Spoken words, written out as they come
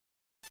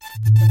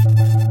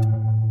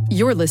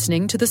You're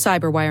listening to the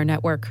Cyberwire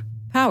Network,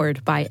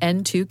 powered by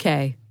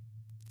N2K.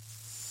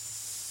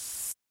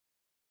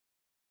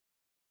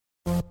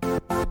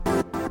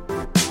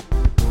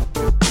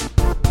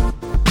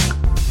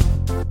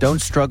 Don't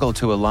struggle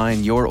to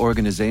align your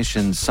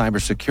organization's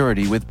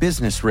cybersecurity with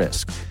business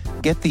risk.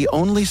 Get the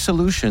only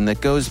solution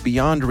that goes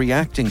beyond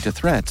reacting to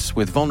threats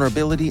with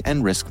vulnerability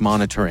and risk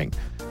monitoring.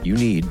 You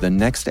need the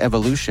next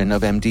evolution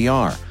of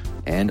MDR,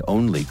 and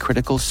only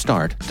Critical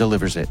Start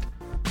delivers it.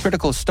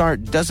 Critical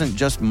Start doesn't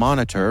just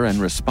monitor and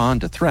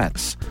respond to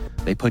threats.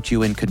 They put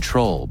you in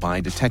control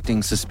by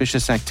detecting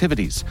suspicious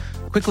activities,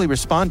 quickly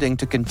responding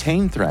to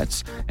contain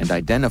threats, and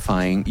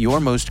identifying your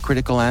most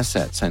critical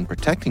assets and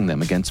protecting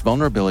them against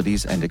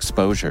vulnerabilities and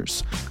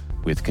exposures.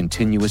 With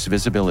continuous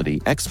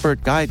visibility,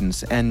 expert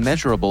guidance, and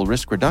measurable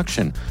risk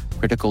reduction,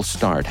 Critical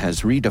Start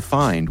has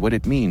redefined what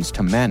it means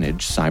to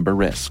manage cyber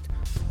risk.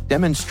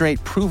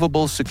 Demonstrate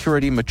provable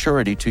security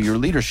maturity to your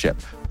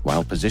leadership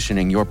while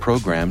positioning your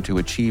program to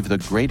achieve the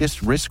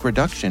greatest risk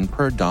reduction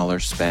per dollar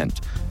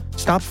spent.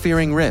 Stop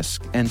fearing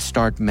risk and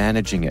start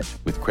managing it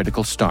with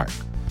Critical Start.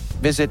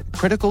 Visit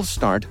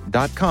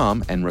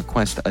criticalstart.com and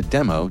request a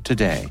demo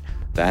today.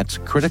 That's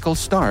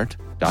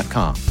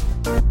criticalstart.com.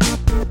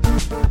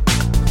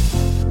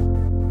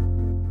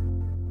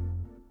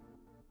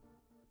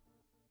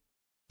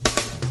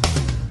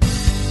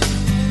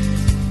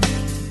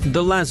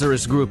 The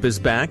Lazarus Group is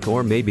back,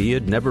 or maybe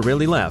it never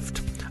really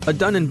left. A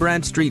Dun &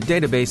 Bradstreet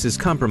database is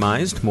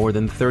compromised. More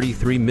than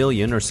 33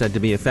 million are said to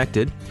be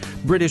affected.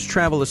 British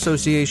Travel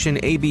Association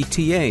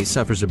ABTA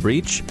suffers a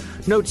breach.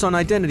 Notes on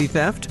identity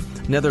theft.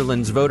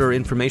 Netherlands voter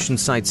information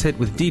sites hit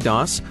with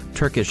DDoS.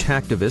 Turkish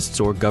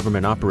hacktivists or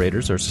government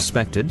operators are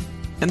suspected.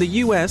 And the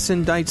U.S.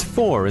 indicts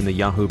 4 in the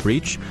Yahoo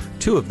breach.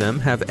 2 of them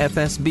have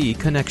FSB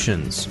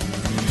connections.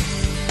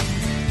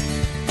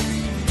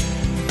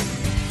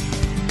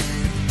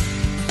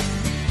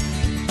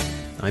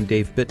 I'm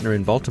Dave Bittner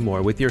in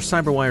Baltimore with your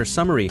CyberWire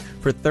summary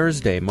for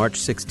Thursday, March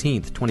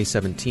 16,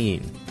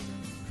 2017.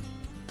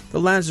 The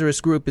Lazarus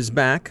Group is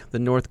back, the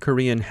North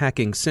Korean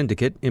hacking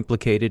syndicate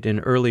implicated in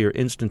earlier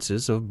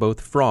instances of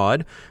both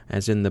fraud,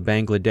 as in the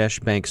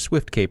Bangladesh bank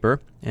SWIFT caper,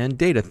 and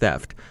data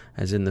theft,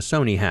 as in the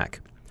Sony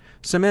hack.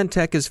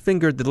 Symantec has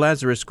fingered the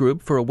Lazarus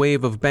Group for a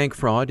wave of bank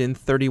fraud in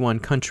 31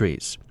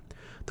 countries.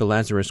 The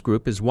Lazarus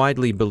Group is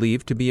widely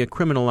believed to be a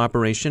criminal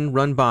operation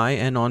run by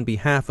and on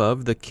behalf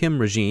of the Kim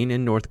regime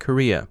in North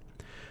Korea.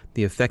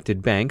 The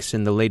affected banks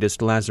in the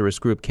latest Lazarus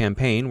Group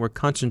campaign were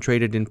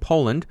concentrated in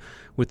Poland,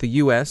 with the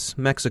U.S.,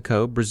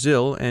 Mexico,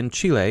 Brazil, and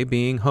Chile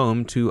being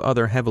home to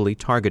other heavily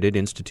targeted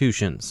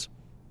institutions.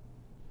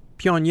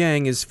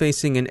 Pyongyang is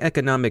facing an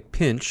economic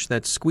pinch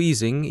that's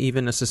squeezing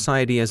even a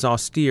society as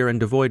austere and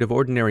devoid of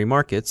ordinary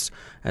markets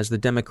as the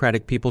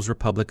Democratic People's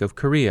Republic of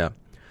Korea.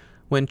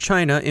 When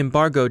China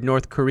embargoed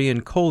North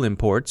Korean coal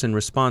imports in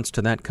response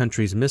to that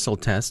country's missile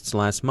tests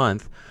last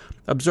month,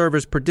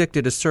 observers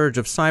predicted a surge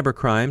of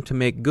cybercrime to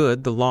make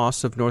good the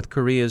loss of North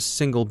Korea's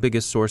single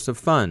biggest source of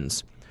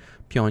funds.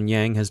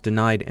 Pyongyang has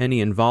denied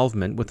any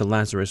involvement with the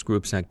Lazarus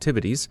Group's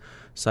activities,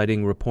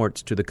 citing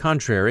reports to the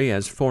contrary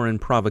as foreign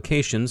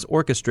provocations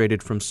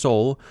orchestrated from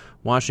Seoul,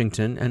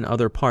 Washington, and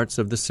other parts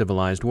of the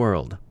civilized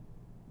world.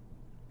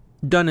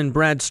 Dun &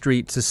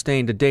 Bradstreet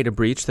sustained a data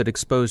breach that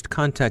exposed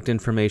contact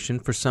information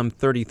for some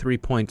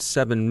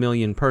 33.7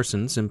 million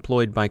persons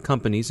employed by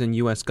companies and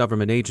U.S.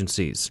 government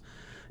agencies.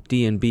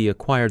 D&B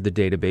acquired the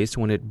database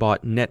when it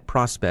bought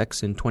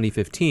NetProspects in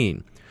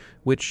 2015,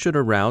 which should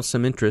arouse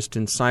some interest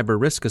in cyber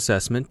risk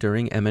assessment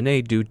during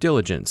M&A due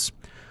diligence.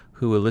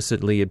 Who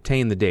illicitly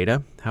obtained the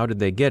data, how did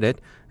they get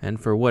it, and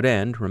for what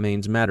end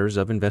remains matters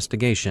of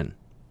investigation.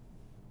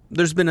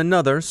 There's been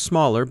another,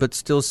 smaller but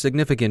still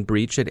significant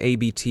breach at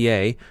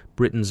ABTA,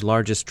 Britain's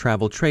largest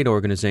travel trade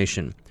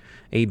organization.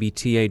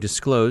 ABTA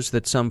disclosed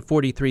that some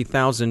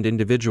 43,000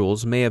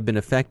 individuals may have been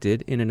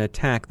affected in an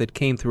attack that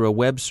came through a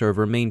web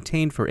server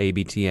maintained for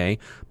ABTA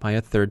by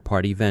a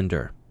third-party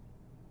vendor.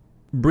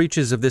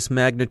 Breaches of this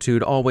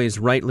magnitude always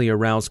rightly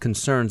arouse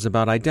concerns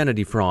about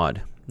identity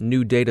fraud.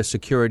 New Data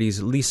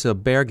Security's Lisa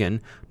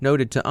Bergen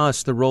noted to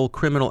us the role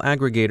criminal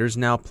aggregators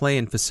now play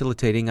in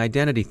facilitating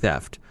identity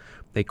theft.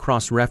 They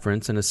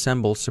cross-reference and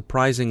assemble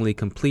surprisingly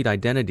complete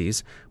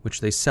identities,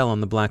 which they sell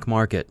on the black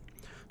market.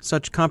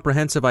 Such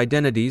comprehensive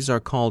identities are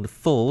called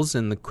fulls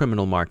in the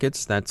criminal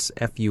markets, that's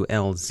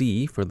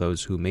F-U-L-Z for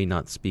those who may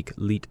not speak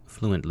Leet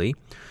fluently,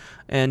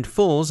 and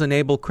fulls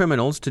enable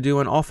criminals to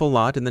do an awful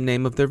lot in the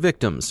name of their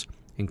victims,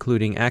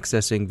 including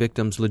accessing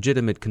victims'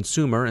 legitimate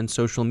consumer and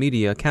social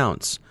media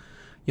accounts.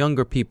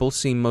 Younger people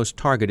seem most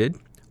targeted,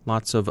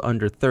 lots of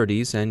under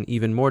 30s, and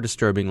even more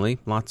disturbingly,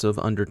 lots of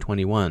under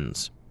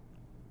 21s.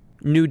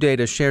 New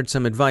Data shared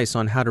some advice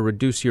on how to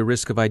reduce your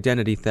risk of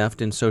identity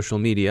theft in social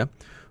media.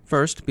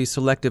 First, be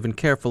selective and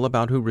careful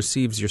about who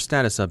receives your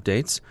status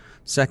updates.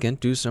 Second,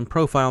 do some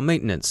profile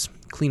maintenance.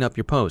 Clean up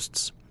your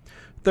posts.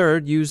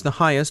 Third, use the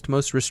highest,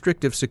 most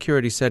restrictive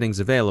security settings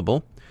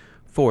available.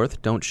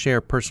 Fourth, don't share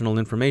personal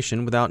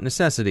information without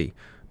necessity.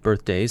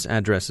 Birthdays,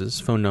 addresses,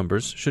 phone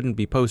numbers shouldn't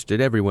be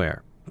posted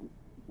everywhere.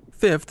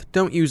 Fifth,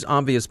 don't use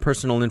obvious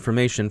personal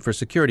information for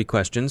security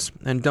questions,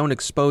 and don't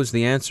expose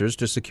the answers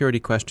to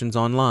security questions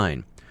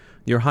online.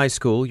 Your high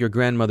school, your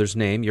grandmother's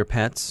name, your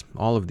pets,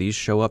 all of these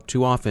show up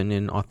too often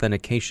in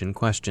authentication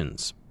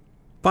questions.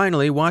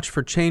 Finally, watch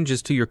for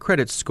changes to your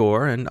credit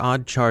score and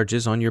odd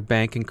charges on your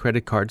bank and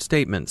credit card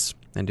statements.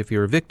 And if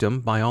you're a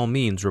victim, by all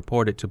means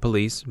report it to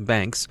police,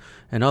 banks,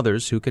 and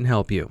others who can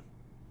help you.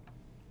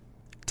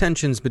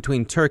 Tensions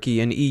between Turkey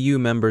and EU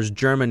members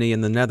Germany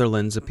and the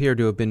Netherlands appear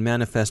to have been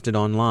manifested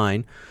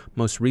online.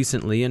 Most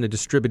recently, in a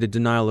distributed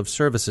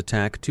denial-of-service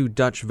attack, 2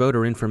 Dutch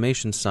voter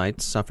information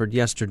sites suffered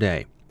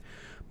yesterday.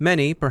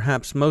 Many,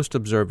 perhaps most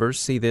observers,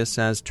 see this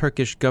as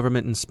Turkish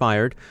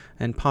government-inspired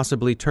and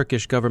possibly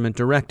Turkish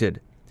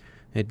government-directed.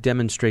 It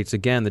demonstrates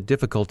again the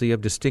difficulty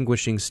of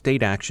distinguishing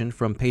state action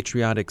from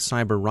patriotic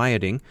cyber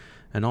rioting,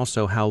 and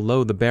also how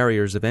low the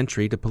barriers of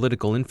entry to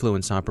political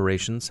influence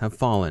operations have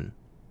fallen.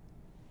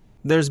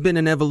 There's been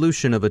an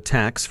evolution of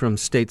attacks from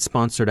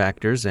state-sponsored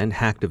actors and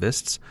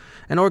hacktivists,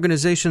 and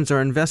organizations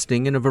are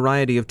investing in a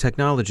variety of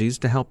technologies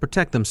to help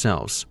protect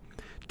themselves.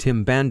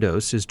 Tim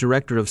Bandos is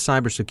Director of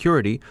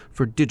Cybersecurity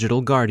for Digital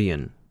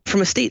Guardian.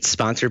 From a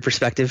state-sponsored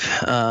perspective,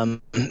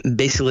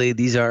 basically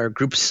these are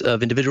groups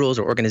of individuals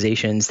or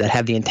organizations that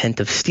have the intent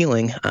of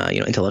stealing,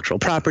 intellectual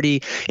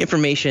property,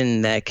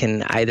 information that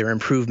can either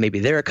improve maybe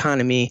their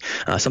economy,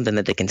 something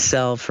that they can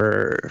sell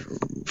for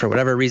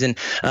whatever reason.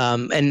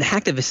 And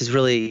hacktivist is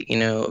really,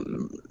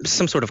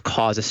 some sort of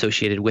cause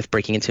associated with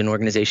breaking into an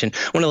organization.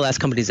 One of the last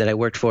companies that I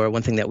worked for,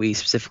 one thing that we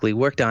specifically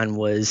worked on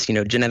was,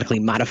 genetically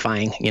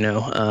modifying,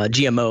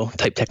 GMO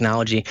type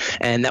technology,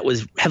 and that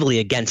was heavily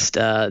against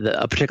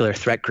a particular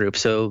threat group.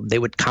 So they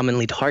would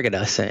commonly target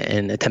us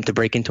and attempt to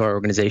break into our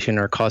organization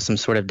or cause some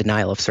sort of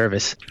denial of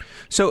service.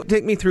 So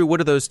take me through, what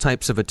do those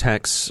types of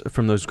attacks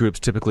from those groups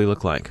typically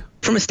look like?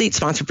 From a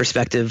state-sponsored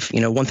perspective,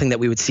 one thing that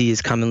we would see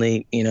is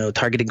commonly,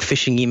 targeting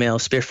phishing emails,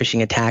 spear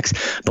phishing attacks.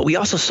 But we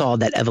also saw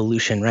that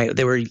evolution, right?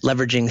 They were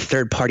leveraging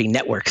third-party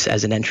networks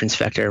as an entrance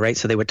vector, right?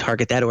 So they would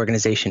target that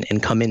organization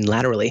and come in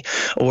laterally,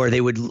 or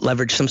they would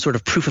leverage some sort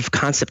of proof of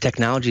concept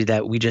technology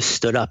that we just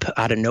stood up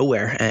out of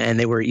nowhere, and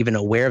they were even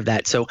aware of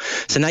that. So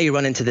now you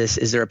run into this: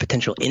 is there a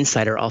potential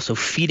insider also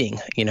feeding,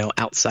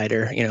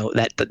 outsider,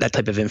 that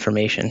type of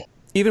information?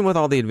 Even with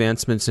all the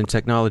advancements in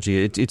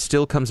technology, it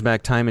still comes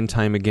back time and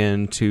time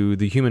again to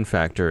the human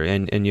factor.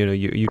 And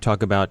you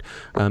talk about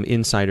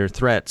insider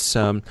threats.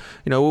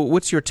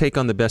 What's your take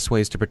on the best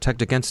ways to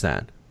protect against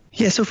that?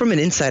 Yeah, so from an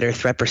insider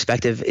threat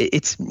perspective,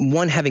 it's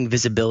one, having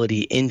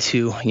visibility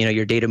into,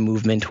 your data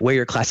movement, where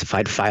your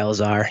classified files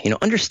are,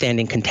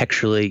 understanding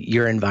contextually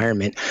your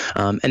environment.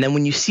 And then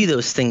when you see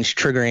those things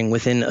triggering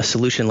within a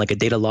solution like a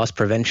data loss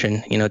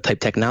prevention, type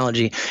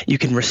technology, you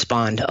can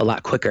respond a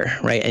lot quicker,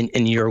 right?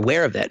 And you're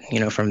aware of that,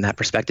 from that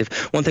perspective.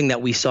 One thing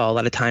that we saw a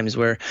lot of times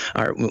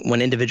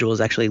when individuals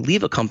actually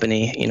leave a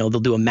company, they'll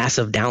do a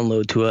massive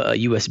download to a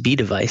USB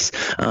device,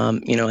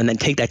 and then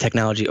take that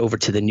technology over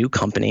to the new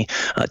company.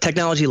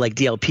 Technology like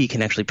DLP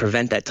can actually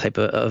prevent that type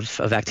of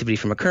activity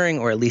from occurring,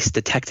 or at least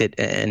detect it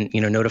and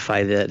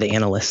notify the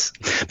analysts.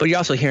 But you're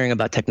also hearing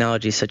about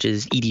technologies such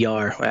as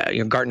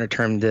EDR. Gartner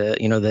termed the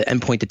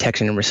endpoint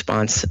detection and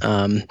response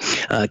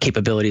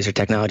capabilities or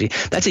technology.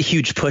 That's a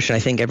huge push, and I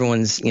think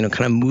everyone's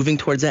kind of moving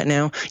towards that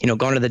now.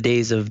 Gone are the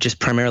days of just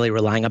primarily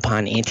relying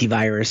upon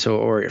antivirus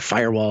or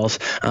firewalls.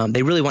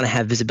 They really want to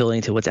have visibility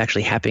into what's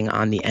actually happening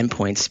on the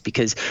endpoints,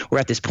 because we're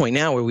at this point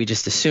now where we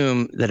just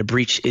assume that a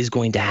breach is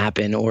going to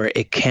happen or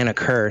it can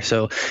occur.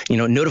 So,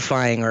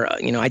 notifying or,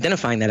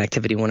 identifying that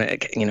activity when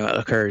it,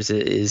 occurs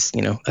is,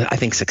 I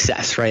think,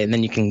 success, right? And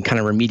then you can kind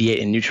of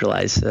remediate and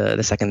neutralize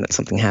the second that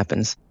something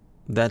happens.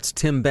 That's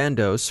Tim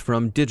Bandos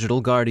from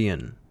Digital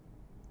Guardian.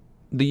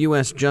 The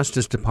U.S.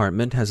 Justice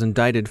Department has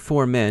indicted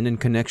 4 men in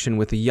connection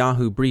with the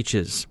Yahoo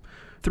breaches.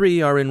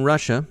 3 are in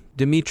Russia: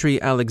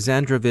 Dmitry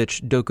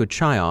Alexandrovich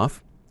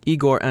Dokuchayev,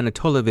 Igor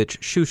Anatolovich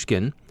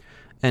Shushkin,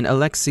 and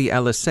Alexei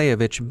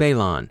Alexeyevich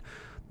Baylan.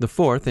 The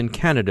 4th in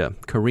Canada,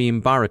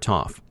 Karim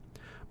Baratov.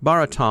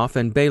 Baratov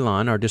and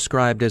Baylan are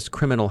described as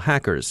criminal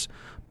hackers,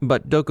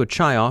 but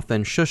Dokuchayev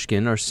and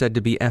Shushkin are said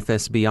to be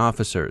FSB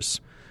officers.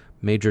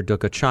 Major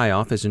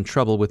Dokuchayev is in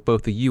trouble with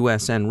both the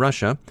U.S. and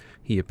Russia.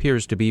 He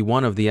appears to be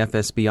one of the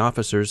FSB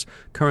officers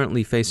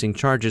currently facing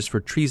charges for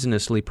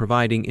treasonously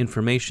providing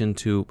information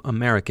to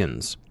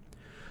Americans.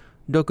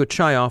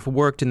 Dokuchayev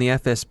worked in the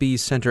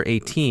FSB's Center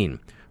 18,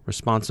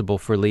 responsible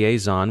for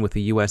liaison with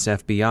the U.S.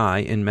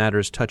 FBI in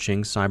matters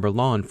touching cyber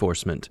law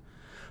enforcement.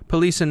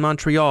 Police in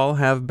Montreal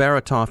have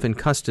Baratov in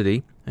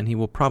custody, and he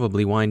will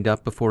probably wind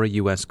up before a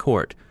U.S.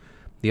 court.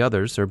 The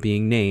others are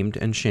being named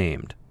and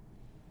shamed.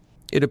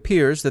 It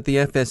appears that the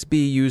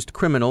FSB used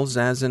criminals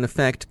as, in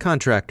effect,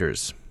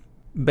 contractors.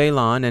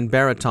 Baylan and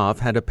Baratov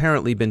had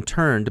apparently been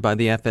turned by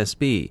the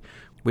FSB,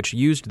 which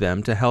used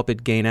them to help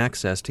it gain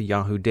access to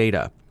Yahoo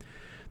data.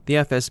 The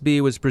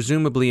FSB was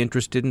presumably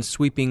interested in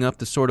sweeping up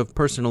the sort of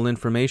personal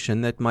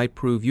information that might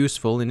prove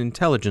useful in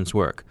intelligence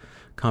work,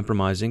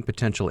 compromising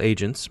potential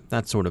agents,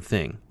 that sort of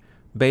thing.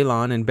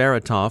 Baylan and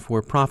Baratov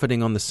were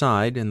profiting on the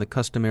side in the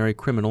customary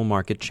criminal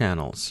market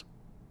channels.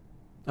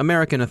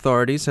 American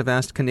authorities have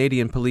asked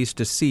Canadian police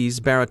to seize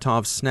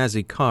Baratov's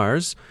snazzy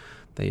cars.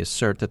 They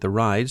assert that the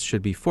rides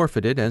should be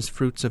forfeited as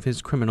fruits of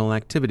his criminal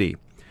activity.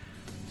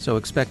 So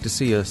expect to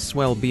see a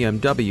swell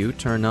BMW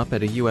turn up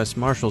at a U.S.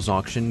 Marshals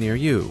auction near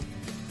you.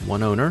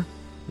 One owner,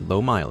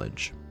 low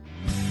mileage.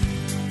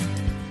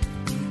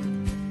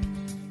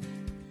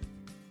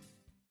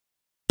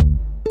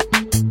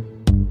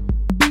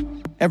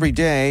 Every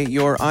day,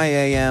 your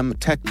IAM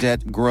tech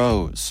debt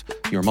grows.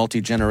 Your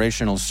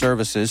multi-generational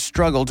services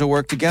struggle to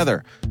work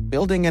together.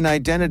 Building an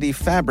identity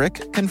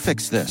fabric can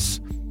fix this.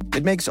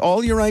 It makes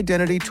all your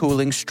identity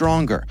tooling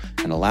stronger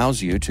and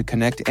allows you to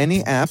connect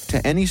any app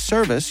to any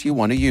service you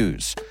want to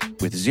use,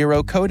 with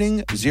zero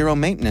coding, zero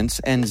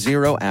maintenance, and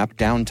zero app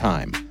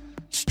downtime.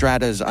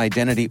 Strata's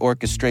identity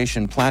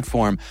orchestration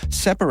platform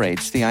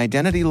separates the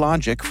identity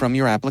logic from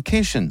your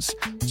applications,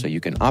 so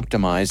you can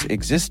optimize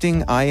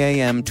existing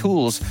IAM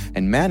tools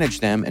and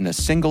manage them in a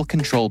single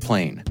control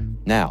plane.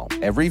 Now,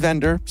 every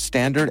vendor,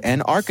 standard,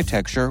 and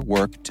architecture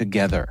work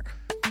together.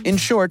 In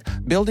short,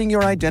 building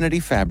your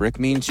identity fabric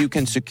means you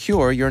can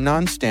secure your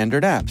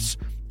non-standard apps,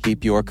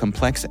 keep your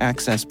complex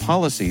access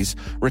policies,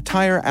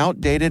 retire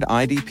outdated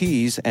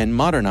IDPs, and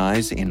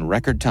modernize in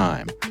record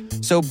time.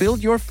 So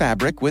build your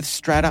fabric with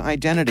Strata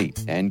Identity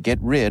and get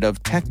rid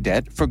of tech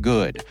debt for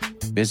good.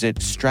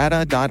 Visit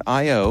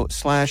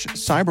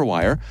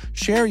strata.io/cyberwire,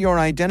 share your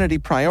identity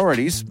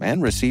priorities,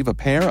 and receive a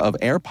pair of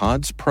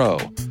AirPods Pro.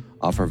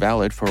 Offer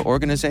valid for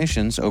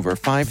organizations over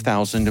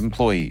 5,000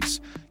 employees.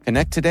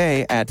 Connect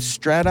today at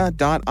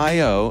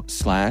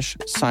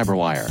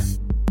strata.io/cyberwire.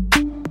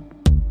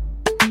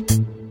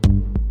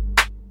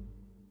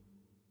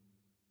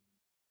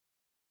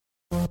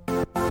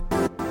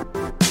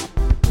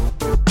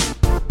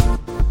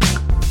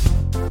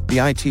 The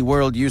IT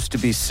world used to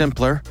be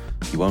simpler.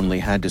 You only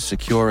had to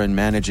secure and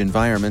manage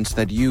environments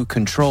that you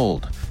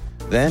controlled.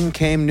 Then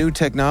came new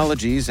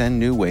technologies and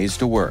new ways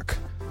to work.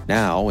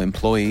 Now,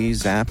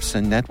 employees, apps,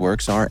 and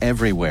networks are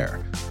everywhere.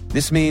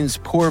 This means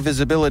poor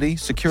visibility,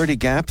 security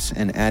gaps,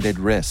 and added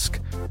risk.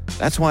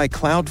 That's why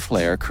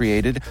Cloudflare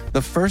created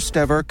the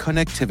first-ever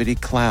connectivity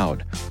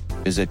cloud.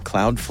 Visit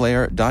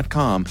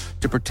cloudflare.com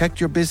to protect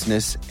your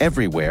business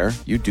everywhere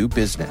you do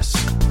business.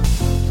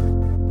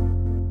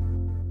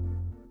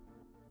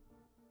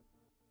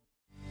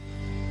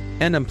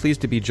 And I'm pleased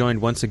to be joined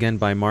once again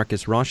by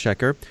Marcus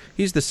Rauschecker.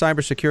 He's the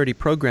Cybersecurity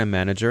Program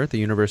Manager at the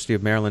University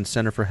of Maryland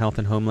Center for Health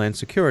and Homeland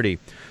Security.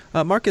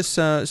 Marcus,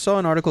 saw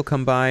an article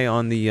come by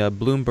on the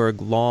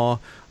Bloomberg Law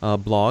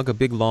blog, A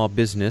Big Law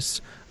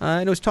Business,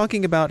 and it was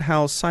talking about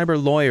how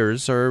cyber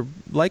lawyers are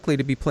likely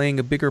to be playing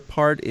a bigger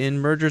part in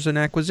mergers and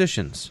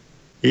acquisitions.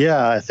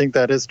 Yeah, I think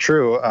that is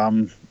true.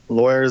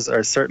 Lawyers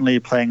are certainly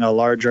playing a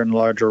larger and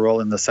larger role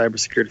in the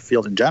cybersecurity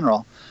field in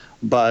general.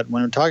 But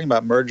when we're talking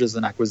about mergers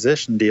and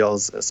acquisition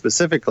deals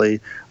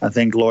specifically, I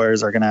think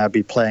lawyers are going to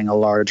be playing a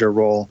larger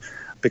role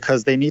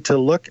because they need to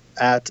look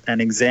at and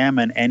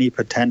examine any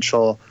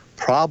potential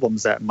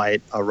problems that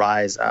might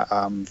arise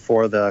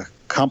for the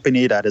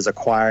company that is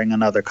acquiring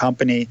another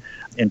company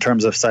in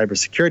terms of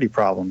cybersecurity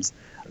problems.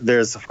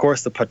 There's, of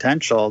course, the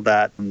potential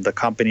that the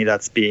company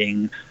that's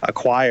being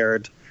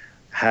acquired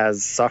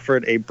has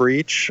suffered a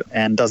breach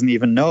and doesn't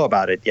even know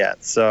about it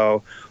yet.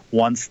 So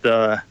once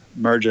the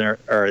merger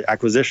or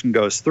acquisition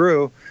goes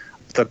through,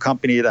 the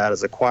company that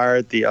has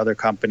acquired the other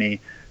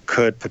company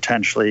could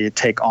potentially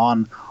take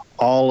on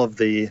all of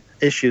the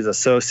issues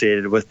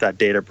associated with that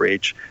data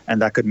breach,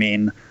 and that could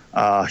mean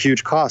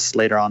huge costs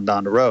later on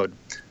down the road.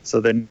 So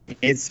there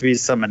needs to be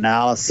some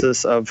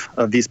analysis of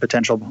these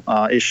potential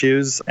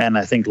issues, and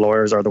I think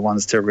lawyers are the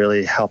ones to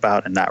really help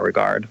out in that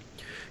regard.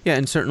 Yeah,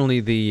 and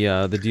certainly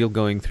the deal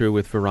going through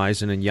with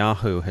Verizon and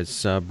Yahoo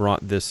has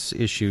brought this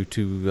issue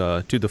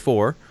to the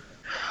fore.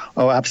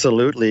 Oh,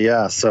 absolutely,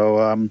 yeah.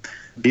 So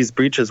these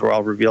breaches were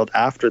all revealed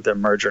after the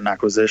merger and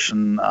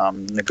acquisition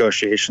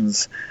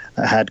negotiations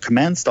had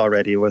commenced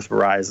already with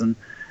Verizon.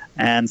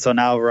 And so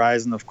now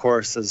Verizon, of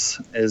course,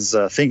 is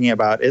thinking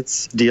about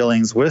its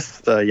dealings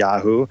with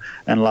Yahoo.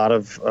 And a lot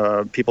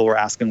of people were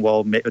asking,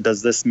 well,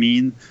 does this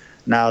mean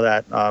now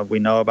that we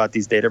know about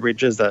these data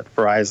breaches that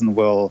Verizon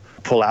will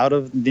pull out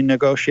of the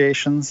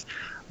negotiations?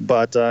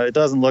 But it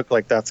doesn't look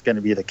like that's going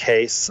to be the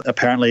case.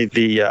 Apparently,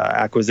 the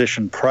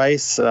acquisition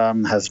price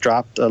has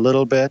dropped a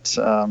little bit,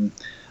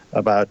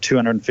 about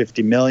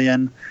 $250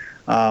 million.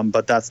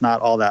 But that's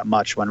not all that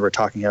much when we're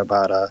talking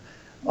about a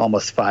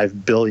almost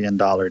 $5 billion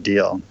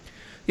deal.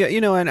 Yeah,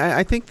 and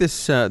I think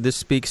this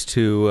speaks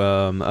to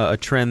a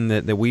trend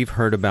that we've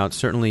heard about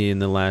certainly in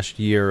the last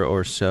year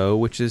or so,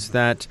 which is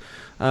that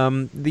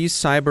these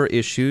cyber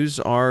issues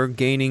are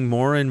gaining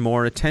more and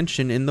more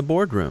attention in the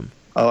boardroom.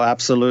 Oh,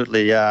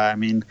 absolutely. Yeah. I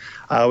mean,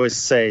 I always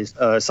say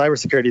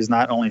cybersecurity is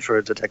not only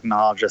for the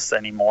technologists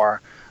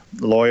anymore.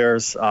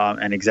 Lawyers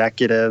and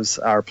executives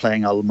are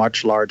playing a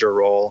much larger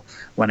role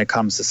when it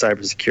comes to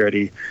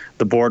cybersecurity.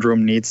 The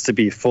boardroom needs to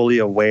be fully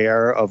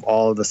aware of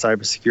all of the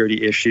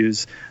cybersecurity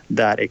issues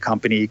that a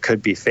company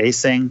could be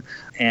facing.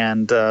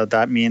 And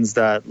that means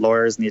that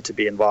lawyers need to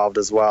be involved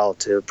as well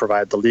to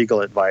provide the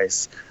legal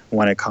advice.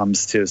 when it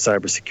comes to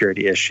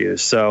cybersecurity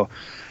issues. So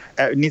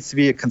it needs to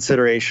be a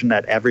consideration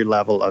at every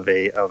level of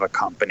a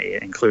company,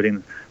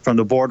 including from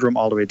the boardroom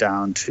all the way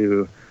down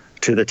to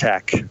the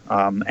tech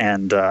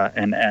and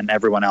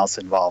everyone else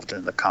involved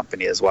in the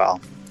company as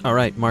well. All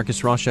right,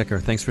 Marcus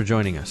Rauschecker, thanks for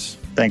joining us.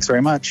 Thanks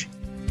very much.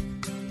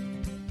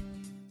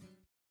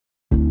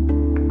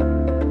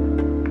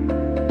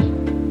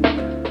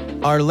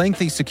 Are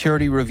lengthy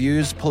security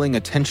reviews pulling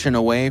attention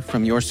away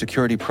from your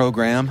security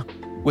program?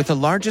 With the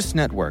largest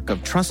network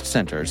of trust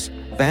centers,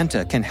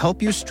 Vanta can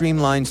help you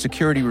streamline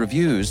security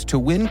reviews to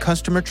win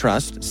customer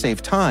trust,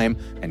 save time,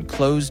 and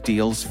close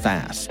deals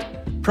fast.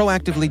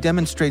 Proactively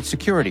demonstrate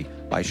security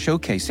by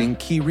showcasing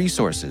key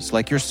resources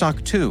like your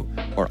SOC 2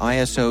 or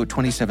ISO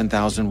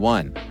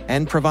 27001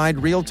 and provide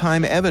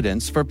real-time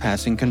evidence for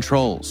passing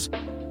controls.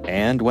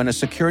 And when a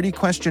security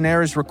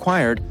questionnaire is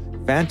required,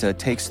 Vanta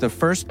takes the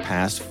first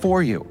pass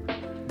for you.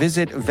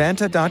 Visit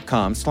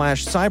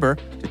vanta.com/cyber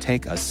to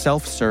take a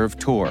self-serve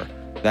tour.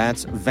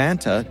 That's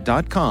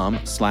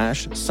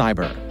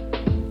vanta.com/cyber.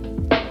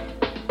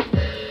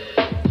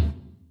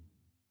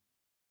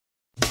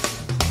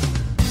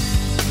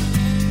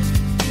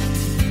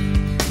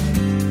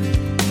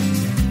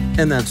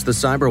 And that's the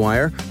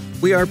Cyberwire.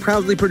 We are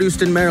proudly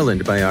produced in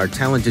Maryland by our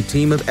talented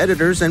team of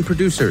editors and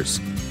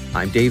producers.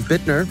 I'm Dave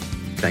Bittner.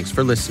 Thanks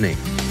for listening.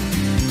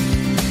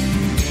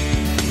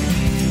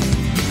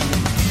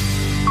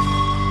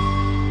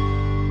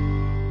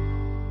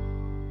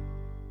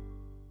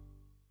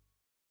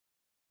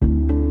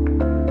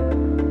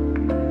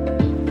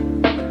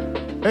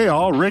 Hey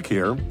all, Rick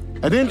here.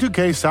 At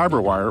N2K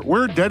Cyberwire,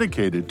 we're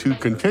dedicated to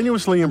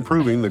continuously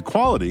improving the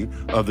quality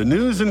of the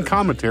news and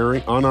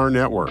commentary on our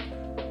network.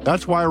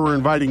 That's why we're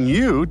inviting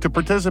you to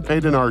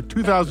participate in our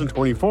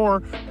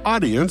 2024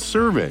 audience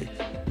survey.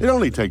 It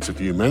only takes a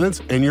few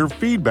minutes, and your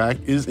feedback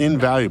is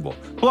invaluable.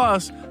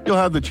 Plus, you'll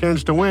have the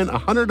chance to win a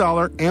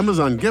 $100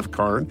 Amazon gift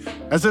card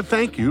as a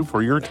thank you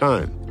for your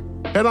time.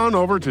 Head on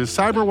over to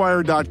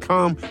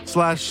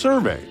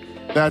cyberwire.com/survey.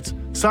 That's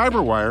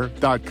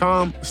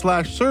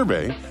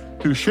cyberwire.com/survey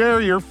to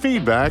share your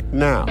feedback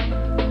now.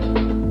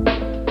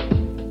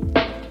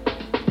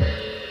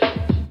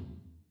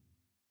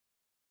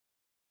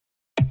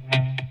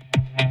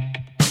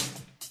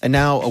 And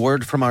now a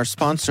word from our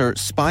sponsor,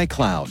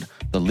 SpyCloud,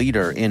 the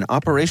leader in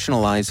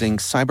operationalizing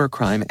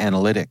cybercrime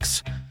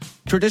analytics.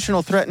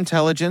 Traditional threat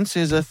intelligence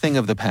is a thing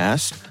of the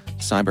past.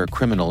 Cyber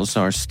criminals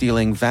are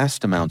stealing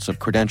vast amounts of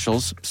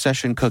credentials,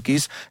 session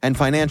cookies, and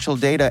financial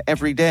data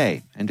every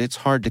day, and it's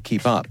hard to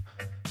keep up.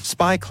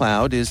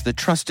 SpyCloud is the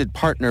trusted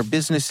partner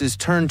businesses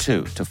turn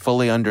to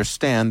fully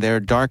understand their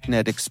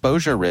darknet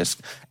exposure risk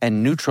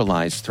and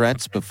neutralize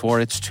threats before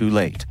it's too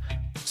late.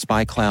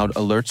 SpyCloud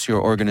alerts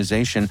your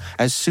organization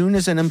as soon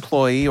as an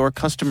employee or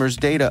customer's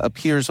data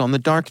appears on the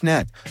dark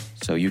net,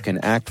 so you can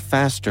act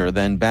faster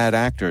than bad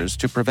actors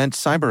to prevent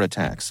cyber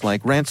attacks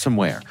like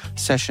ransomware,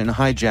 session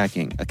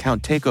hijacking,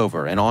 account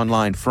takeover, and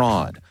online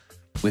fraud.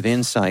 With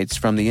insights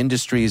from the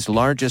industry's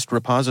largest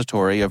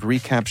repository of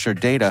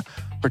recaptured data,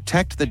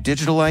 protect the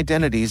digital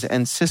identities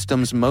and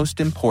systems most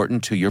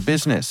important to your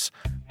business.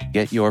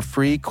 Get your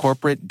free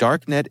corporate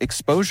darknet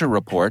exposure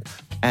report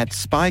at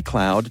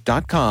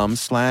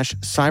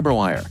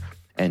spycloud.com/cyberwire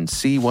and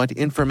see what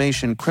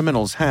information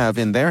criminals have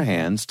in their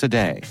hands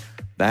today.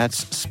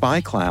 That's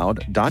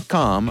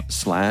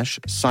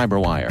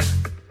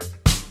spycloud.com/cyberwire.